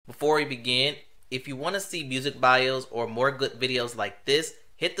before we begin, if you want to see music bios or more good videos like this,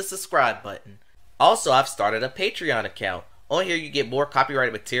 hit the subscribe button. Also, I've started a Patreon account. On here you get more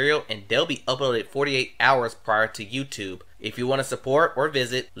copyrighted material and they'll be uploaded 48 hours prior to YouTube. If you want to support or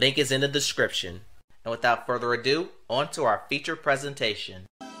visit, link is in the description. And without further ado, on to our feature presentation.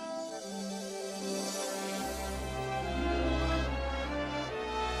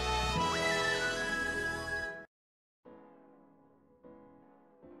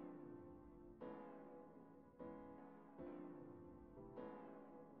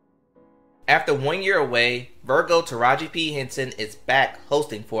 After 1 year away, Virgo Taraji P. Henson is back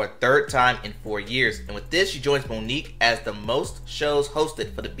hosting for a third time in 4 years, and with this she joins Monet as the most shows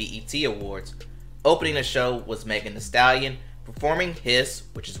hosted for the BET Awards. Opening the show was Megan Thee Stallion, performing Hiss,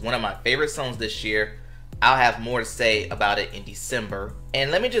 which is one of my favorite songs this year. I'll have more to say about it in December.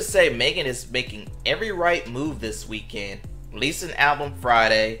 And let me just say, Megan is making every right move this weekend. Release an album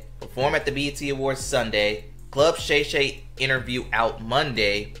Friday, perform at the BET Awards Sunday, Club Shay Shay interview out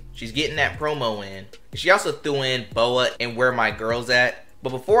Monday. She's getting that promo in. She also threw in Boa and Where My Girls At. But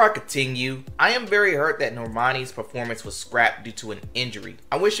before I continue, I am very hurt that Normani's performance was scrapped due to an injury.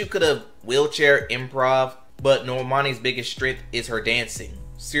 I wish you could have wheelchair improv, but Normani's biggest strength is her dancing.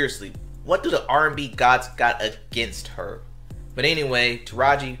 Seriously, what do the R&B gods got against her? But anyway,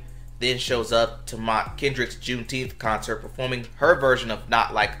 Taraji then shows up to mock Kendrick's Juneteenth concert, performing her version of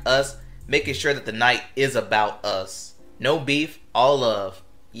Not Like Us, making sure that the night is about us. No beef, all love.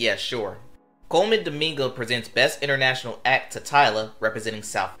 Yeah, sure. Coleman Domingo presents Best International Act to Tyla, representing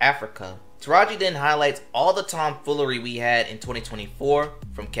South Africa. Taraji then highlights all the tomfoolery we had in 2024,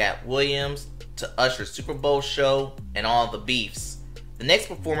 from Cat Williams to Usher's Super Bowl show and all the beefs. The next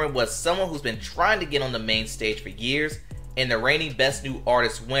performer was someone who's been trying to get on the main stage for years, and the reigning Best New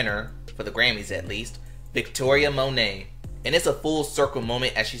Artist winner, for the Grammys at least, Victoria Monet. And it's a full circle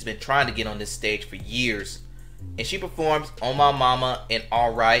moment as she's been trying to get on this stage for years. And she performs On My Mama and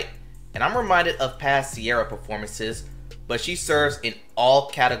Alright, and I'm reminded of past Sierra performances, but she serves in all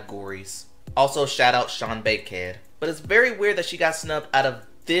categories. Also shout out Sean Bankhead. But it's very weird that she got snubbed out of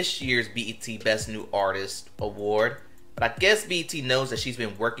this year's BET Best New Artist award, but I guess BET knows that she's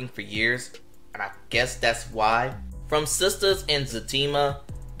been working for years, and I guess that's why. From Sisters and Zatima,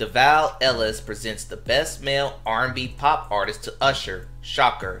 Devale Ellis presents the Best Male R&B Pop Artist to Usher.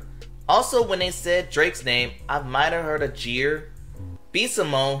 Shocker. Also, when they said Drake's name, I might have heard a jeer. B.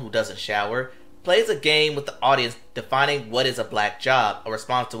 Simone, who doesn't shower, plays a game with the audience defining what is a black job, a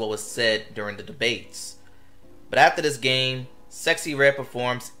response to what was said during the debates. But after this game, Sexyy Red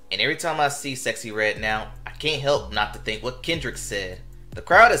performs, and every time I see Sexyy Red now, I can't help not to think what Kendrick said. The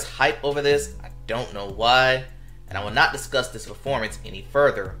crowd is hype over this, I don't know why, and I will not discuss this performance any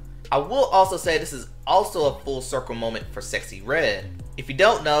further. I will also say this is also a full circle moment for Sexyy Red. If you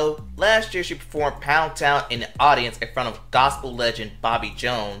don't know, last year she performed Pound Town in the audience in front of gospel legend Bobby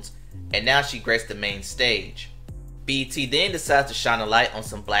Jones, and now she graced the main stage. BET then decides to shine a light on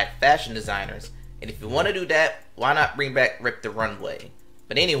some black fashion designers, and if you want to do that, why not bring back Rip the Runway?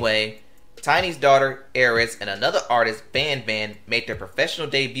 But anyway, Tiny's daughter, Eris, and another artist, Ban Ban, made their professional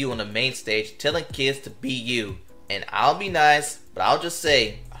debut on the main stage, telling kids to be you. And I'll be nice, but I'll just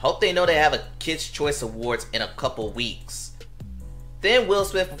say, I hope they know they have a Kids' Choice Awards in a couple weeks. Then Will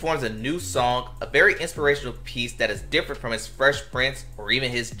Smith performs a new song, a very inspirational piece that is different from his Fresh Prince or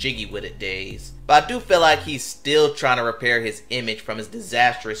even his Jiggy With It days. But I do feel like he's still trying to repair his image from his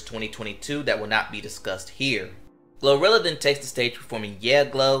disastrous 2022 that will not be discussed here. Glorilla then takes the stage performing Yeah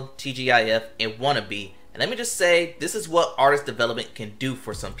Glow, TGIF, and Wannabe. And let me just say, this is what artist development can do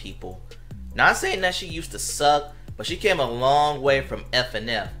for some people. Not saying that she used to suck, but she came a long way from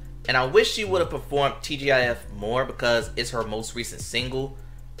F&F. And I wish she would have performed TGIF more because it's her most recent single.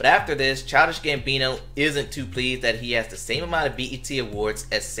 But after this, Childish Gambino isn't too pleased that he has the same amount of BET awards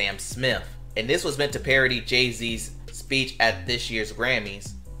as Sam Smith. And this was meant to parody Jay-Z's speech at this year's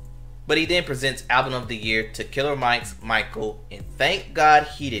Grammys. But he then presents Album of the Year to Killer Mike's Michael, and thank God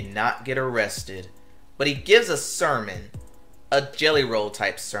he did not get arrested. But he gives a sermon, a jelly roll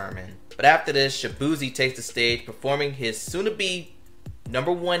type sermon. But after this, Shaboozey takes the stage performing his soon-to-be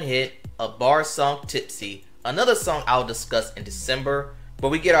 #1 hit, a bar song Tipsy, another song I'll discuss in December, but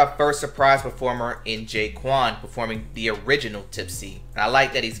we get our first surprise performer in Jaquan performing the original Tipsy, and I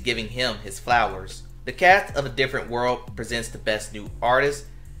like that he's giving him his flowers. The cast of A Different World presents the Best New Artist,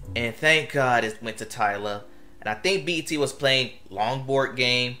 and thank God it went to Tyla, and I think BET was playing long board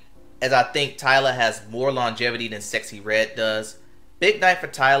game, as I think Tyla has more longevity than Sexyy Red does. Big night for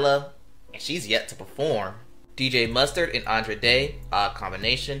Tyla, and she's yet to perform. DJ Mustard and Andre Day, odd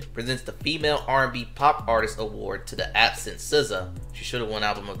combination, presents the Female R&B Pop Artist Award to the absent SZA. She should have won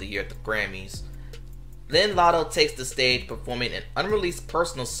Album of the Year at the Grammys. Then Latto takes the stage performing an unreleased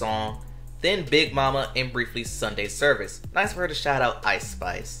personal song, then Big Mama, and briefly Sunday Service. Nice for her to shout out Ice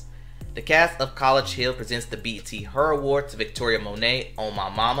Spice. The cast of College Hill presents the BET Her Award to Victoria Monet on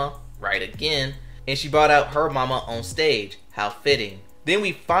My Mama, right again, and she brought out her mama on stage. How fitting. Then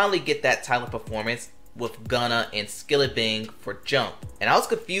we finally get that Tyla performance with Gunna and Skillet Bang for Jump. And I was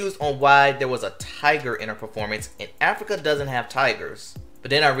confused on why there was a tiger in her performance, and Africa doesn't have tigers.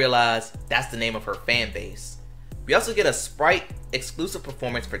 But then I realized that's the name of her fan base. We also get a Sprite exclusive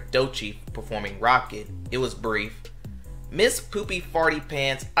performance for doechii performing Rocket. It was brief. Miss Poopy Farty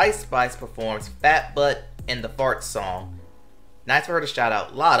Pants Ice Spice performs Fat Butt and the Fart Song. Nice for her to shout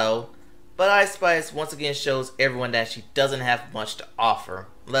out Latto, but Ice Spice once again shows everyone that she doesn't have much to offer.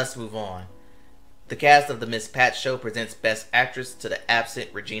 Let's move on. The cast of the Miss Pat Show presents Best Actress to the absent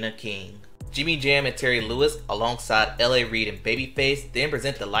Regina King. Jimmy Jam and Terry Lewis alongside L.A. Reid and Babyface then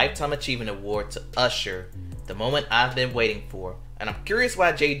present the Lifetime Achievement Award to Usher, the moment I've been waiting for. And I'm curious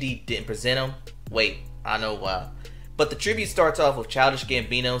why JD didn't present him. Wait, I know why. But the tribute starts off with Childish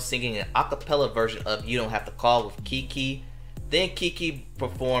Gambino singing an a cappella version of You Don't Have to Call with Kiki. Then Kiki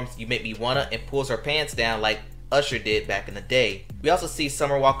performs You Make Me Wanna and pulls her pants down like Usher did back in the day. We also see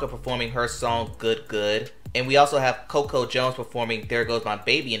Summer Walker performing her song Good Good. And we also have Coco Jones performing There Goes My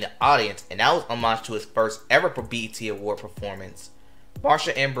Baby in the audience, and that was homage to his first ever BET Award performance.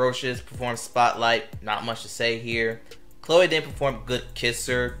 Marsha Ambrosius performed Spotlight, not much to say here. Chloe then performed Good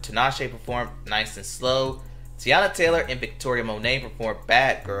Kisser. Tinashe performed Nice and Slow. Tiana Taylor and Victoria Monet performed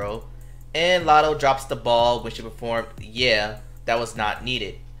Bad Girl. And Latto drops the ball when she performed Yeah, That Was Not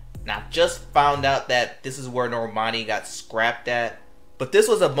Needed. Now I just found out that this is where Normani got scrapped at. But this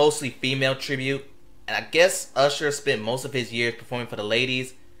was a mostly female tribute. And I guess Usher spent most of his years performing for the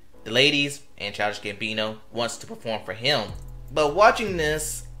ladies. The ladies, and Childish Gambino, wants to perform for him. But watching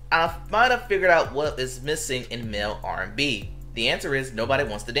this, I might have figured out what is missing in male R&B. The answer is nobody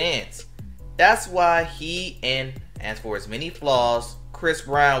wants to dance. That's why he and, as for his many flaws, Chris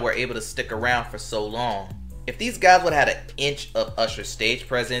Brown were able to stick around for so long. If these guys would have had an inch of Usher's stage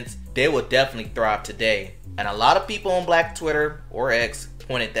presence, they would definitely thrive today. And a lot of people on Black Twitter, or X,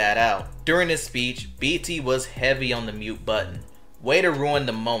 pointed that out. During this speech, BET was heavy on the mute button. Way to ruin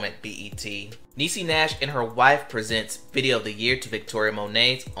the moment, BET. Niecy Nash and her wife presents Video of the Year to Victoria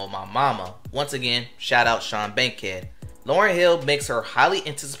Monet's On My Mama. Once again, shout out Sean Bankhead. Lauryn Hill makes her highly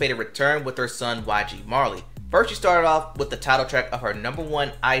anticipated return with her son YG Marley. First, she started off with the title track of her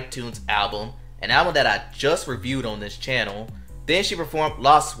 #1 iTunes album, an album that I just reviewed on this channel. Then she performed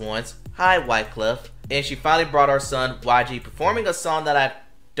Lost Ones, Hi Wyclef, and she finally brought her son YG performing a song that I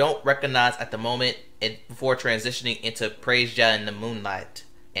don't recognize at the moment and before transitioning into Praise Ya in the Moonlight.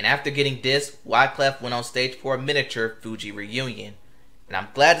 And after getting dissed, Wyclef went on stage for a miniature Fuji reunion. And I'm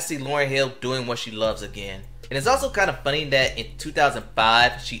glad to see Lauryn Hill doing what she loves again. And it's also kind of funny that in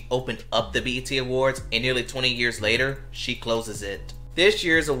 2005, she opened up the BET Awards, and nearly 20 years later, she closes it. This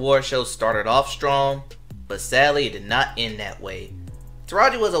year's award show started off strong, but sadly it did not end that way.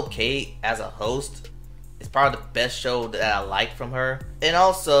 Taraji was okay as a host. It's probably the best show that I liked from her. And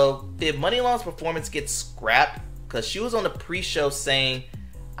also, did Money Long's performance get scrapped? Because she was on the pre-show saying,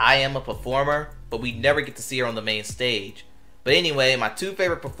 I am a performer, but we never get to see her on the main stage. But anyway, my two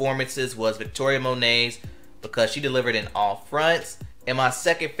favorite performances was Victoria Monet's, because she delivered in all fronts, and my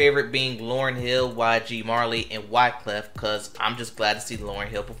second favorite being Lauryn Hill, YG Marley, and Wyclef, because I'm just glad to see Lauryn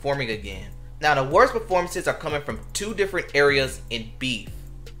Hill performing again. Now the worst performances are coming from two different areas in beef.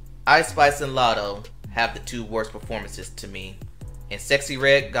 Ice Spice and Latto have the two worst performances to me, and Sexyy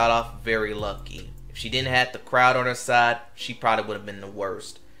Red got off very lucky. If she didn't have the crowd on her side, she probably would have been the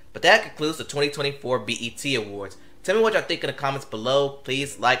worst. But that concludes the 2024 BET Awards. Tell me what y'all think in the comments below.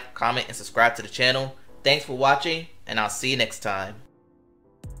 Please like, comment, and subscribe to the channel. Thanks for watching, and I'll see you next time.